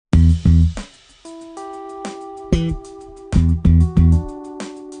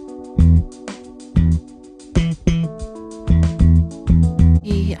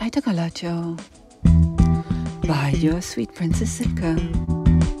Aita Galacho by your sweet Princess Silke.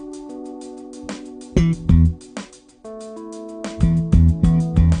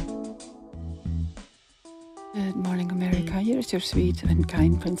 Good morning, America. Here's your sweet and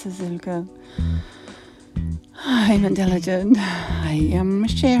kind Princess Silke. I'm intelligent, I am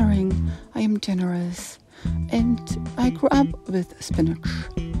sharing, I am generous, and I grew up with spinach.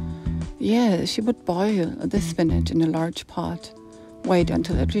 Yeah, she would boil the spinach in a large pot, wait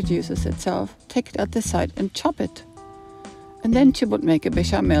until it reduces itself, take it at the side and chop it. And then she would make a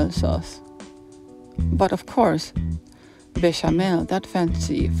Béchamel sauce. But of course, Béchamel, that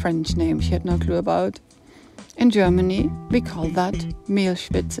fancy French name she had no clue about. In Germany, we call that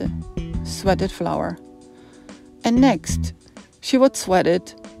Mehlschwitze, sweated flour. And next, she would sweat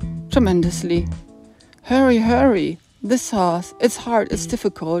it tremendously. Hurry, hurry, this sauce, it's hard, it's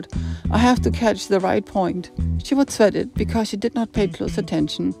difficult. I have to catch the right point. She would sweat it because she did not pay close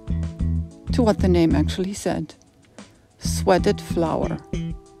attention to what the name actually said. Sweated flour.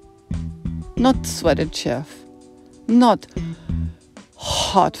 Not sweated chef. Not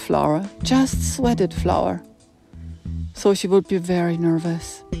hot flour, just sweated flour. So she would be very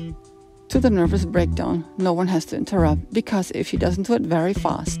nervous. To the nervous breakdown, no one has to interrupt, because if she doesn't do it very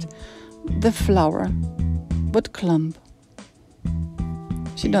fast, the flour would clump.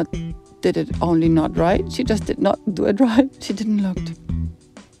 She did it only not right, she just did not do it right, she didn't look.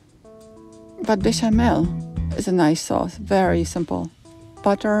 But Béchamel is a nice sauce, very simple.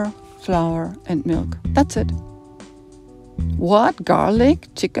 Butter, flour and milk, that's it. What, garlic,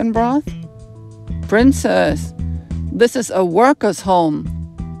 chicken broth? Princess, this is a worker's home.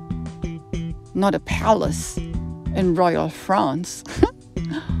 Not a palace in royal France.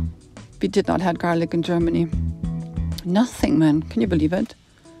 We did not have garlic in Germany. Nothing, man. Can you believe it?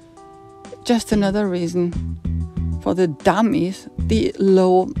 Just another reason for the dummies, the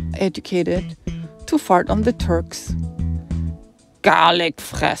low-educated, to fart on the Turks. Garlic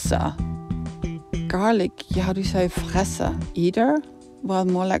fresser. Garlic, yeah, how do you say fresser? Eater? Well,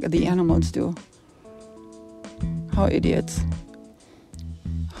 more like the animals do. How idiots.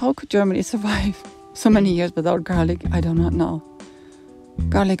 How could Germany survive so many years without garlic? I do not know.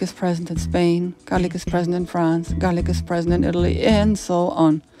 Garlic is present in Spain, garlic is present in France, garlic is present in Italy, and so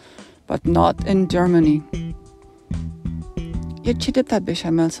on. But not in Germany. Yet she did that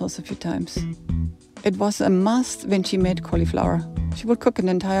Béchamel sauce a few times. It was a must when she made cauliflower. She would cook an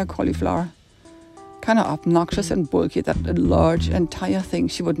entire cauliflower. Kind of obnoxious and bulky, that large entire thing.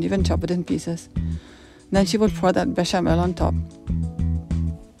 She wouldn't even chop it in pieces. Then she would pour that Béchamel on top.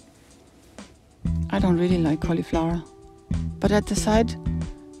 I don't really like cauliflower. But at the side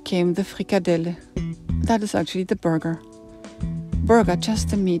came the frikadelle. That is actually the burger. Burger, just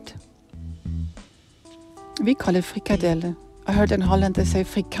the meat. We call it frikadelle. I heard in Holland they say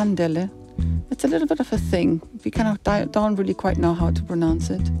frikandelle. It's a little bit of a thing. We kind of don't really quite know how to pronounce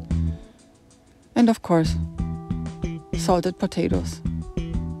it. And of course, salted potatoes.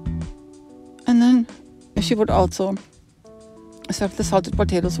 And then she would also serve the salted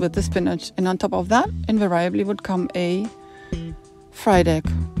potatoes with the spinach, and on top of that invariably would come a fried egg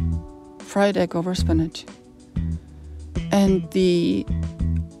over spinach. And the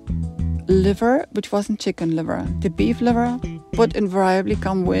liver, which wasn't chicken liver, the beef liver, would invariably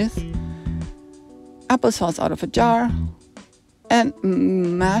come with applesauce out of a jar and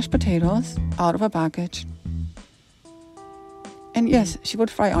mashed potatoes out of a package. And yes, she would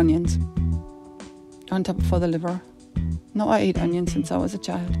fry onions on top for the liver. No, I ate onions since I was a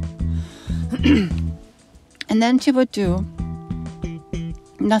child. And then she would do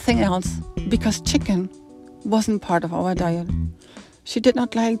nothing else, because chicken wasn't part of our diet. She did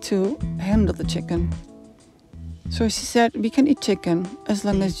not like to handle the chicken. So she said, we can eat chicken as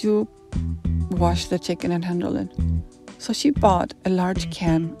long as you wash the chicken and handle it. So she bought a large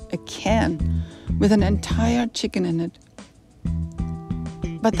can, with an entire chicken in it.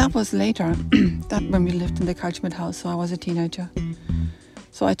 But that was later, that when we lived in the Karlschmidt house, so I was a teenager.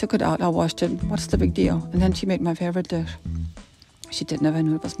 So I took it out, I washed it, what's the big deal? And then she made my favorite dish. She did never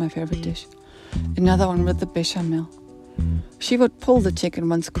knew it was my favorite dish. Another one with the Béchamel. She would pull the chicken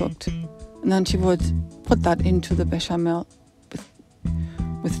once cooked, and then she would put that into the Béchamel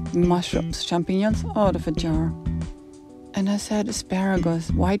with mushrooms, champignons out of a jar. And I said asparagus,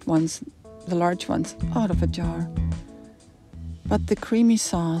 white ones, the large ones, out of a jar. But the creamy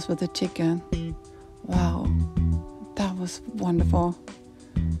sauce with the chicken, wow, that was wonderful.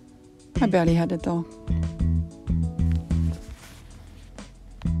 I barely had it though.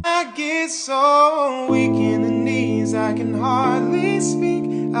 I get so weak in the knee. days I can hardly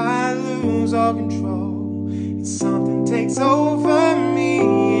speak, I lose all control, and something takes over me.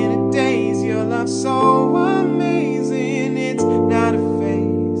 In a daze, your love's so amazing, it's not a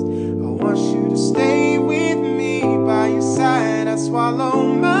phase. I want you to stay with me, by your side I swallow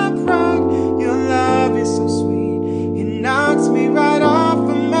my pride.